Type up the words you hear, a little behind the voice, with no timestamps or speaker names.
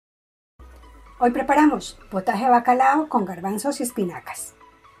Hoy preparamos potaje de bacalao con garbanzos y espinacas.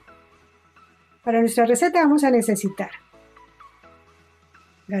 Para nuestra receta vamos a necesitar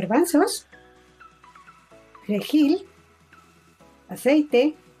garbanzos, perejil,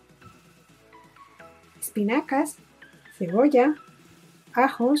 aceite, espinacas, cebolla,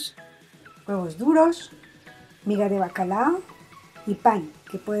 ajos, huevos duros, miga de bacalao y pan,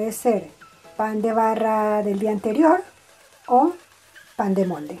 que puede ser pan de barra del día anterior o pan de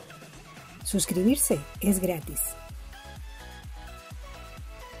molde. Suscribirse es gratis.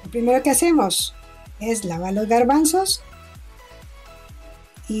 Lo primero que hacemos es lavar los garbanzos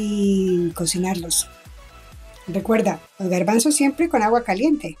y cocinarlos. Recuerda, los garbanzos siempre con agua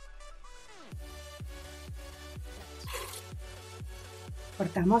caliente.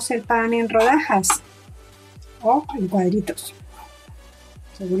 Cortamos el pan en rodajas o en cuadritos,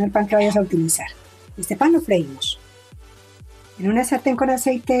 según el pan que vayas a utilizar. Este pan lo freímos. En una sartén con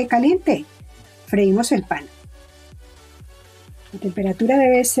aceite caliente, freímos el pan. La temperatura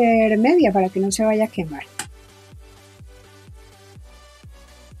debe ser media para que no se vaya a quemar.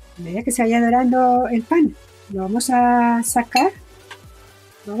 A medida que se vaya dorando el pan, lo vamos a sacar,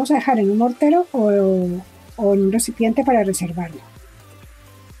 lo vamos a dejar en un mortero o en un recipiente para reservarlo.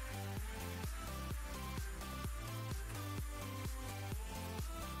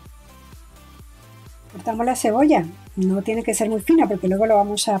 Cortamos la cebolla, no tiene que ser muy fina porque luego lo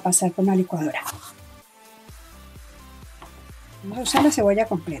vamos a pasar por una licuadora. Vamos a usar la cebolla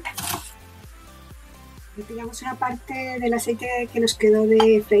completa. Retiramos una parte del aceite que nos quedó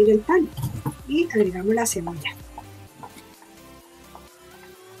de freír el pan y agregamos la cebolla.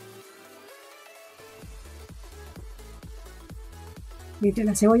 Mientras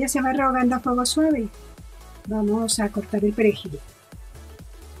la cebolla se va rehogando a fuego suave, vamos a cortar el perejil.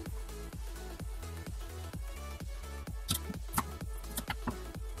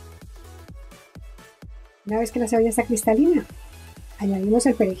 Una vez que la cebolla está cristalina, añadimos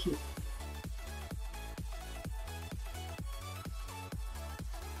el perejil.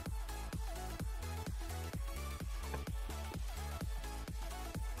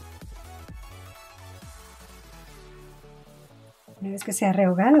 Una vez que se ha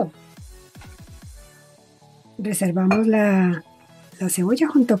rehogado, reservamos la cebolla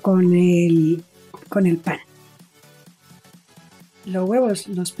junto con el pan. Los huevos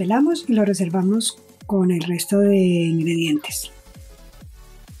los pelamos y los reservamos con el resto de ingredientes.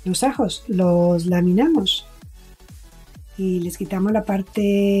 Los ajos los laminamos y les quitamos la parte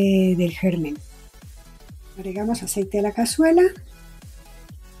del germen. Agregamos aceite a la cazuela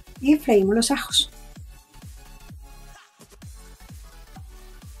y freímos los ajos.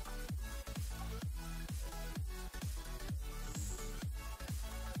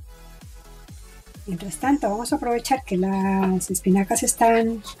 Mientras tanto, vamos a aprovechar que las espinacas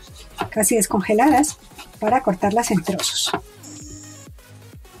están casi descongeladas para cortarlas en trozos.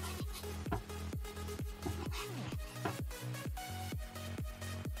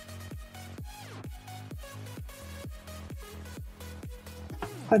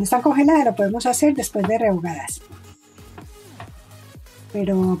 Cuando están congeladas lo podemos hacer después de rehogadas.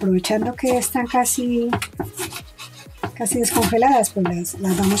 Pero aprovechando que están casi descongeladas, pues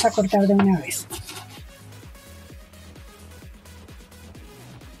las vamos a cortar de una vez.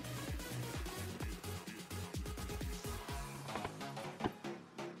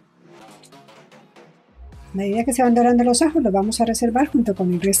 A medida que se van dorando los ajos, los vamos a reservar junto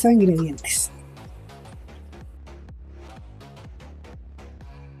con el resto de ingredientes.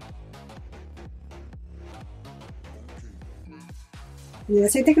 En el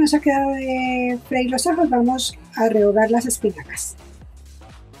aceite que nos ha quedado de freír los ajos, vamos a rehogar las espinacas.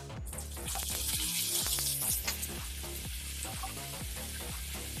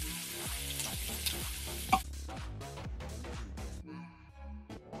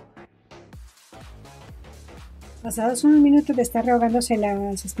 Pasados unos minutos de estar rehogándose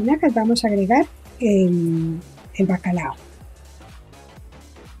las espinacas, vamos a agregar el bacalao.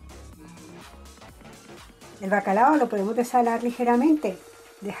 El bacalao lo podemos desalar ligeramente,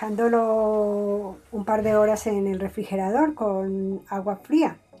 dejándolo un par de horas en el refrigerador con agua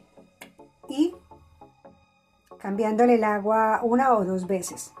fría y cambiándole el agua una o dos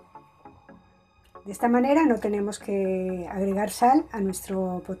veces. De esta manera no tenemos que agregar sal a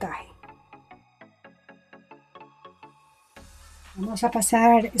nuestro potaje. Vamos a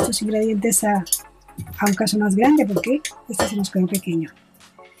pasar estos ingredientes a un caso más grande porque este se nos quedó pequeño.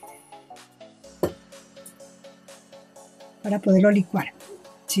 Para poderlo licuar.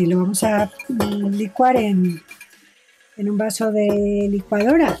 Si lo vamos a licuar en un vaso de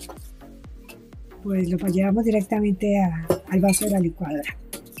licuadora, pues lo llevamos directamente al vaso de la licuadora.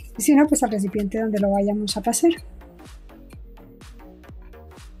 Y si no, pues al recipiente donde lo vayamos a pasar.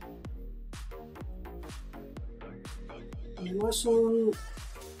 Tenemos un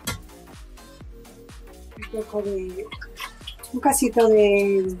casito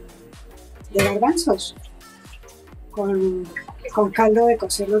de garbanzos con caldo de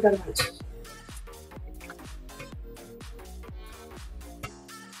cocer los garbanzos.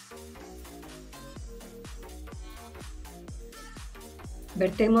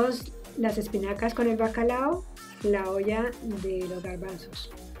 Vertemos las espinacas con el bacalao en la olla de los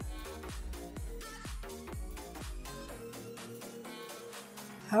garbanzos.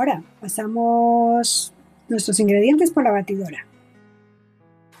 Ahora pasamos nuestros ingredientes por la batidora.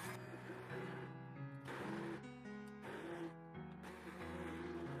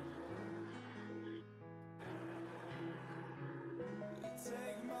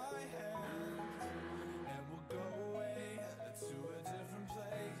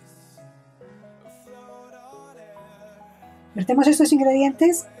 Vertemos estos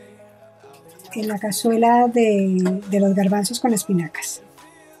ingredientes en la cazuela de los garbanzos con espinacas.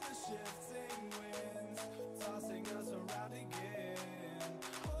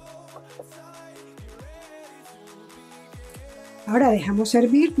 Ahora dejamos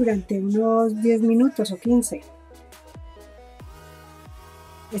hervir durante unos 10 minutos o 15.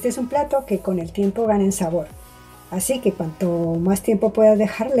 Este es un plato que con el tiempo gana en sabor. Así que cuanto más tiempo puedas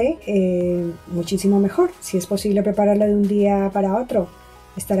dejarle, muchísimo mejor. Si es posible prepararlo de un día para otro,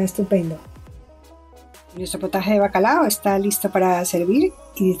 estará estupendo. Nuestro potaje de bacalao está listo para servir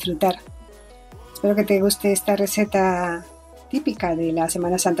y disfrutar. Espero que te guste esta receta típica de la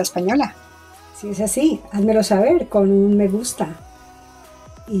Semana Santa española. Si es así, házmelo saber con un me gusta.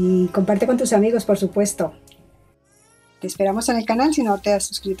 Y comparte con tus amigos, por supuesto. Te esperamos en el canal si no te has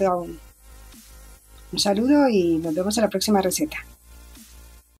suscrito aún. Un saludo y nos vemos en la próxima receta.